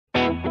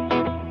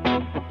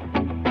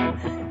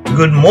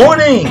Good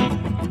morning!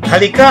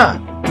 Halika,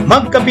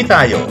 magkape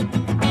tayo.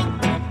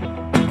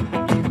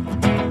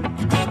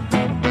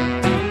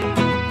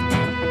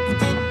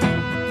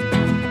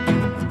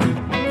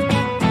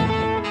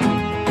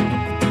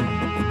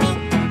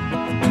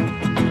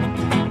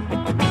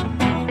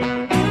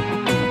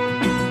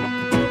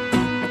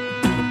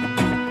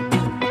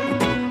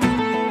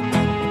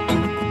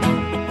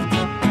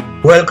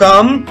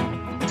 Welcome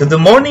to the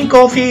Morning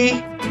Coffee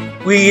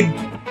with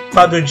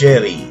Father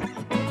Jerry.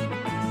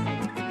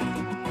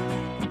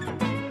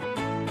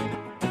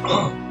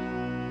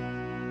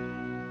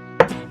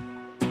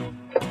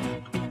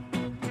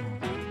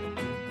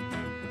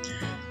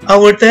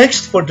 Our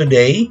text for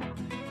today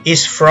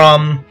is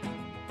from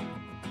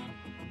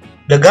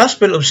the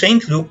Gospel of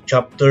St. Luke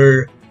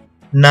chapter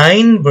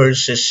 9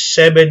 verses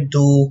 7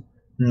 to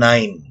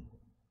 9.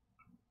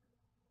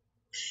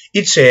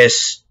 It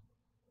says,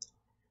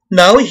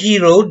 "Now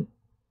Herod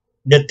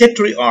the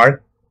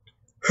Tetrarch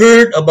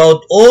heard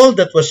about all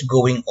that was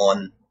going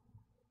on,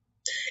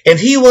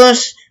 and he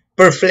was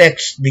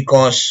perplexed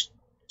because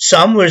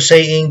some were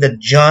saying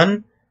that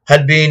John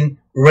had been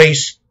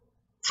raised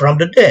from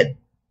the dead,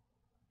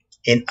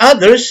 and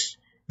others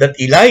that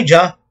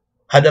Elijah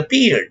had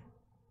appeared,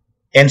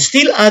 and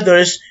still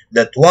others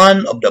that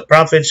one of the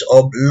prophets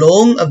of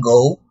long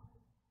ago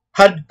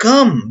had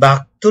come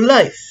back to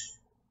life.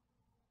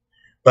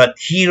 But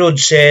Herod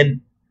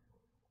said,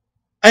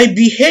 'I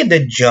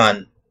beheaded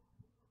John.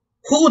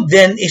 Who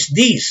then is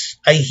this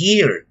I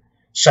hear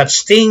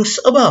such things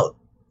about?'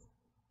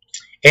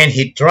 And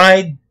he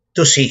tried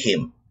to see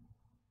him."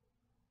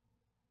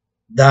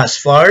 Thus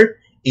far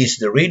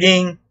is the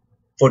reading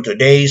for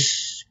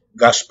today's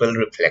Gospel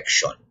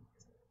reflection.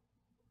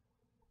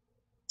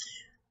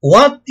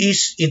 What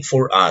is it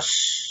for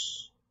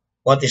us?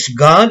 What is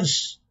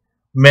God's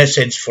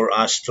message for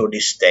us through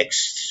this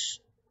text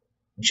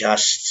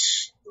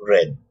just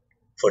read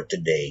for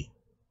today?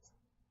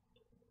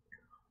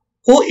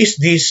 Who is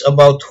this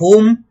about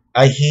whom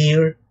I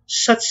hear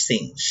such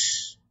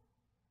things?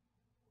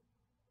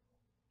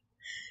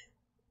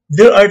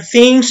 There are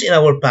things in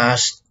our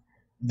past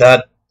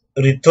that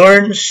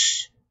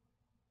returns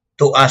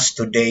to us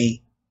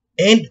today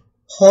and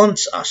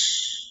haunts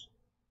us.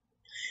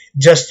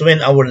 Just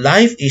when our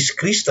life is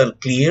crystal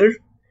clear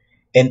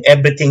and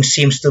everything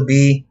seems to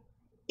be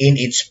in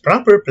its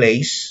proper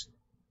place,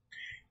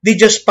 they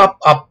just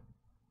pop up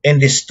and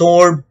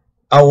disturb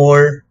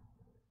our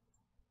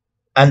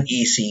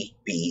uneasy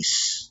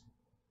peace.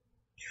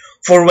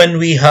 For when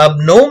we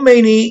have no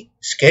many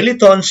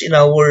skeletons in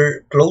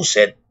our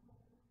closet,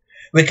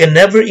 we can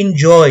never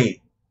enjoy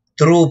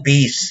true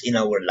peace in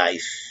our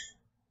life.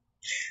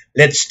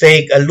 Let's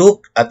take a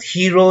look at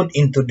Herod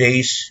in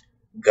today's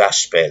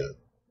Gospel.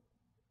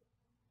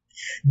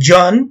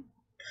 John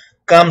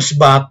comes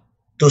back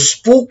to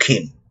spook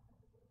him.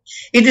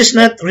 It is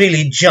not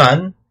really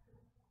John,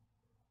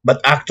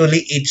 but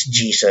actually it's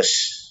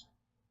Jesus.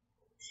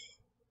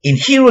 In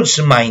Herod's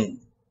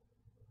mind,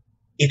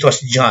 it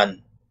was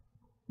John,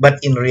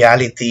 but in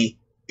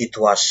reality, it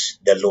was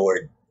the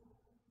Lord.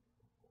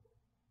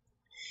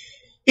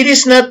 It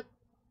is not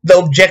the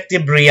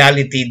objective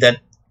reality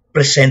that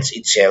presents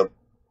itself,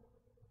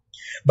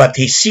 but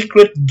his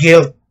secret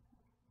guilt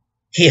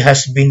he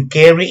has been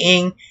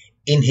carrying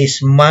in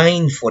his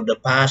mind for the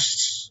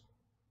past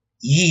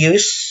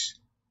years.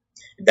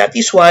 That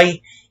is why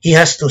he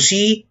has to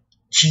see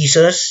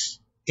Jesus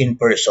in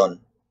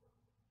person.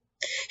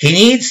 He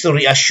needs to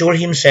reassure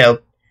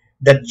himself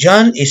that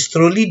John is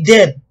truly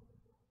dead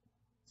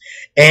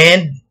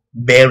and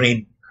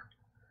buried.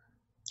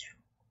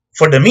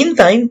 For the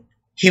meantime,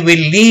 he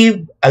will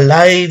live a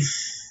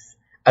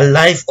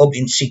life of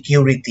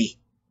insecurity.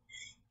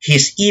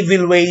 His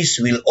evil ways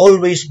will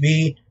always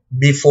be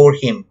before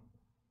him.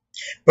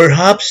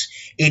 Perhaps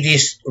it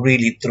is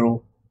really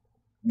true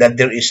that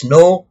there is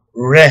no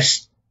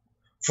rest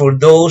for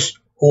those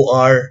who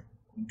are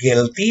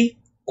guilty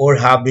or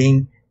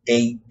having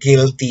a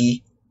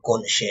guilty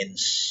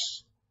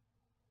conscience.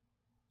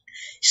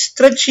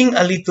 Stretching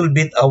a little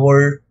bit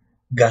our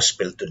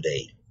gospel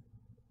today.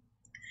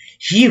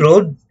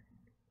 Herod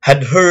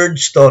had heard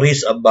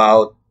stories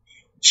about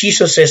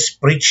Jesus'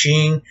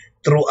 preaching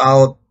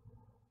throughout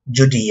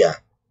Judea.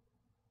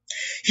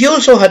 He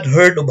also had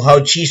heard of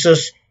how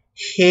Jesus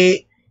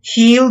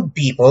healed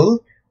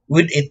people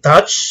with a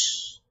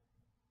touch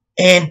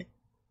and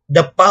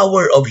the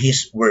power of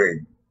his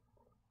word.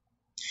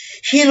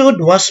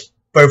 Herod was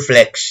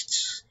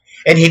perplexed,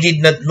 and he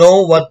did not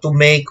know what to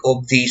make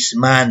of this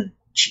man,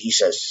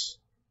 Jesus.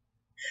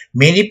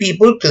 Many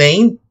people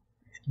claimed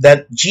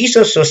that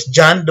Jesus was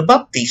John the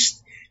Baptist,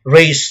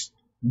 raised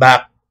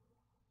back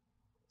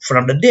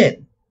from the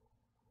dead.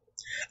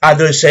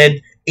 Others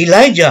said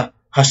Elijah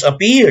has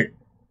appeared.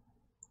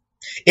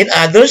 And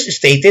others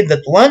stated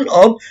that one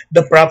of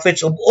the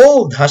prophets of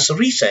old has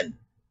risen.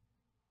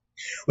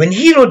 When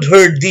Herod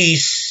heard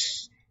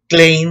these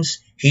claims,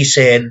 he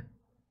said,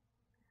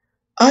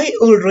 "I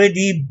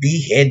already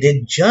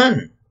beheaded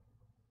John.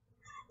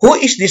 Who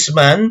is this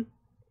man?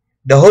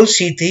 The whole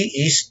city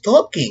is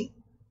talking."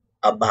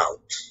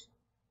 about.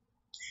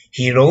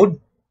 Herod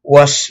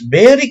was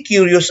very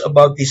curious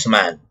about this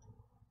man,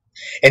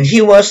 and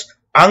he was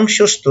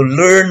anxious to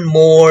learn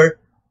more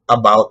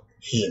about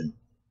him.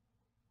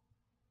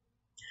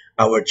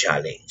 Our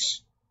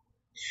challenge.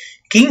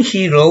 King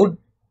Herod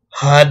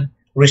had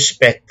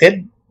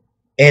respected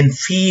and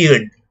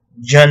feared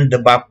John the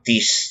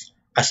Baptist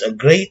as a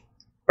great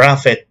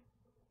prophet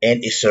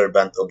and a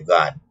servant of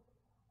God.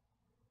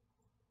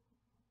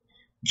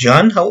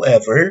 John,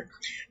 however,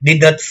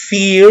 did not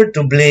fear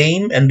to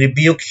blame and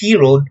rebuke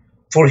Herod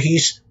for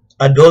his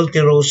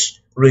adulterous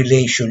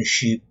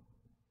relationship.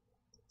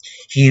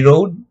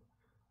 Herod,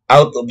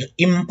 out of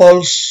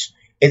impulse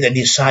and a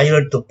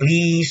desire to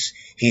please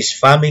his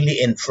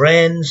family and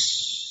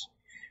friends,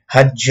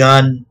 had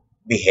John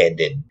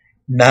beheaded.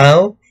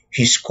 Now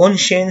his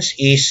conscience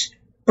is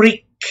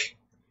pricked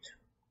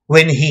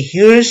when he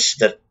hears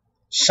that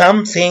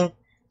something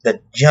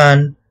that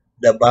John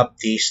the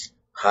Baptist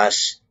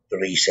has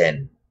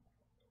risen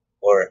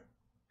or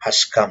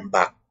has come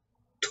back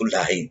to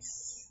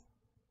life.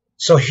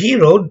 So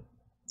Herod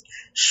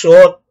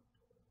sought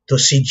to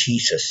see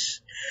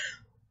Jesus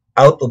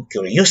out of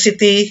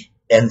curiosity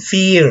and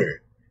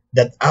fear,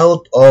 that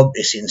out of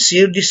a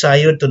sincere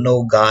desire to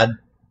know God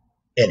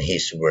and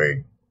His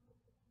Word.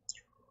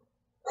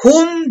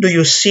 Whom do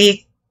you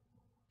seek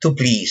to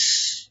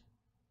please?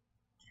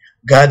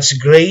 God's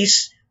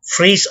grace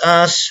frees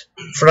us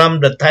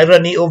from the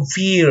tyranny of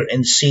fear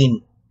and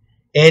sin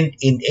and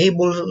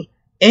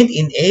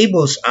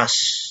enables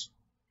us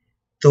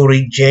to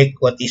reject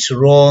what is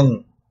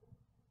wrong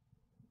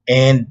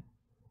and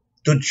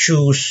to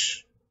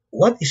choose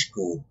what is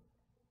good.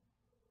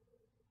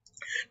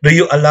 Do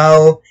you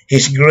allow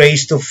His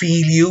grace to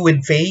fill you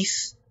with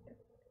faith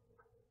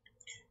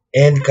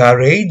and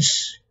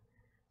courage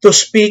to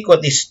speak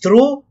what is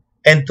true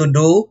and to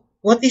do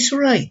what is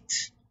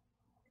right?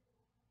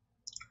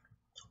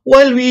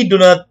 While we do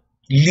not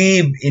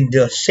live in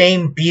the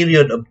same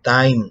period of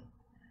time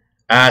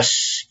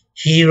as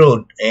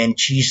Herod and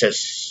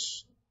Jesus,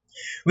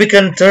 we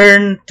can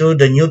turn to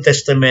the New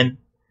Testament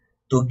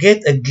to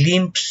get a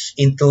glimpse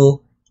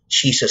into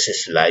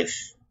Jesus'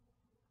 life.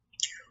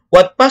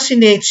 What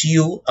fascinates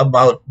you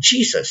about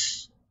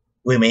Jesus?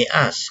 We may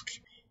ask.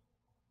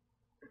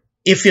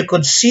 If you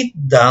could sit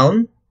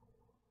down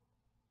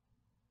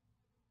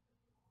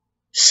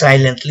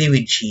silently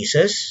with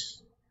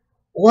Jesus,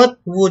 what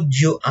would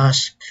you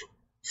ask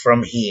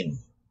from Him?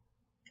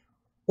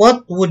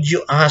 What would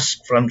you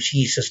ask from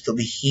Jesus to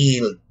be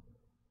healed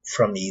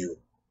from you?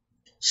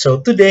 So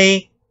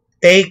today,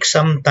 take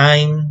some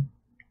time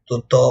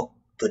to talk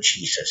to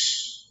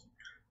Jesus.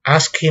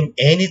 Ask Him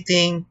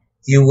anything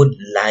you would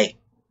like,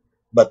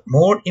 but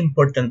more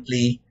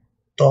importantly,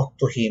 talk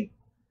to Him.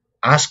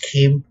 Ask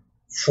Him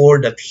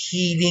for that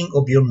healing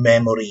of your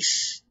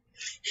memories,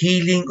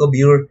 healing of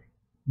your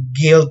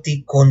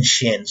guilty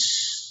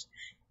conscience.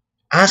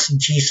 Ask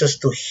Jesus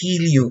to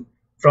heal you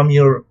from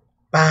your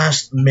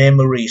past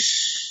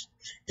memories,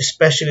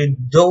 especially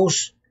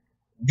those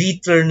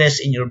bitterness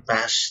in your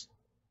past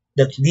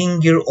that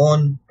linger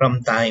on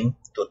from time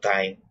to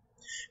time.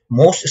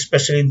 Most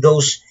especially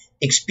those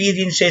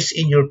experiences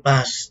in your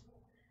past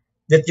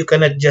that you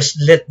cannot just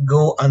let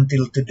go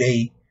until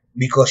today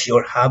because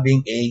you're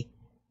having a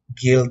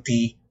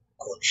guilty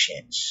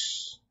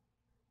conscience.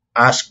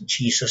 Ask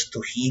Jesus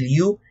to heal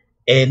you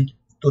and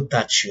to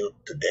touch you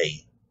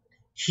today.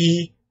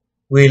 He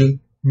will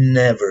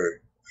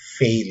never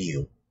fail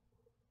you.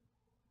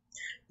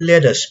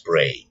 Let us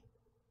pray.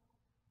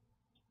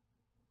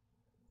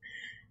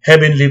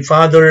 Heavenly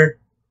Father,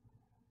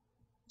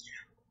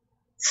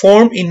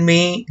 form in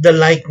me the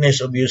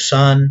likeness of your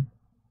Son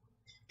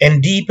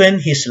and deepen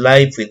His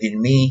life within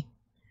me,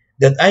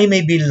 that I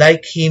may be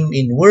like Him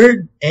in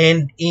word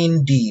and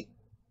in deed.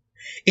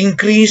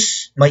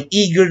 Increase my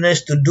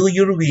eagerness to do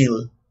your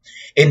will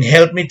and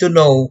help me to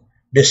know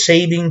the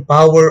saving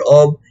power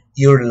of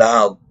your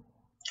love.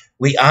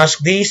 We ask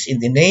this in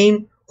the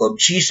name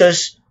of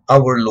Jesus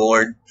our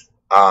Lord.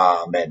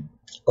 Amen.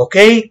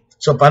 Okay?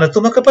 So paano ito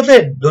mga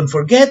kapatid? Don't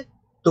forget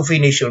to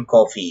finish your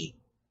coffee.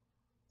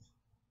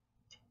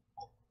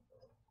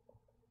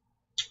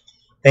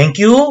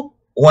 Thank you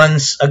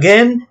once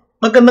again.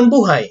 Magandang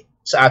buhay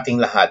sa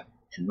ating lahat.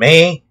 And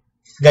may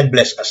God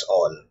bless us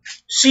all.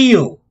 See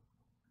you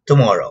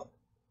tomorrow.